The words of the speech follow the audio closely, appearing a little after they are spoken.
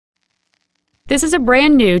This is a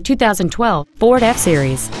brand new 2012 Ford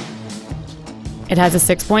F-Series. It has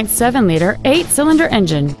a 6.7-liter 8-cylinder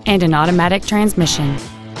engine and an automatic transmission.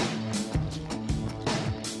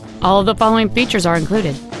 All of the following features are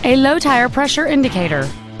included: a low tire pressure indicator,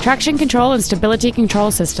 traction control and stability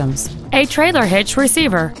control systems, a trailer hitch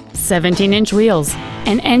receiver, 17-inch wheels,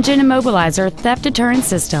 an engine immobilizer theft deterrent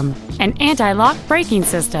system, an anti-lock braking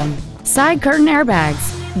system, side curtain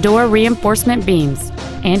airbags, door reinforcement beams,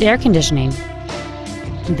 and air conditioning.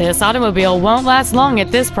 This automobile won't last long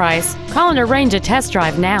at this price. Call and arrange a test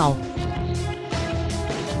drive now.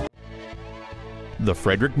 The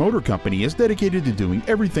Frederick Motor Company is dedicated to doing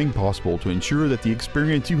everything possible to ensure that the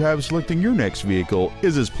experience you have selecting your next vehicle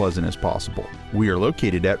is as pleasant as possible. We are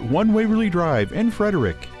located at 1 Waverley Drive in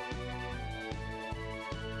Frederick.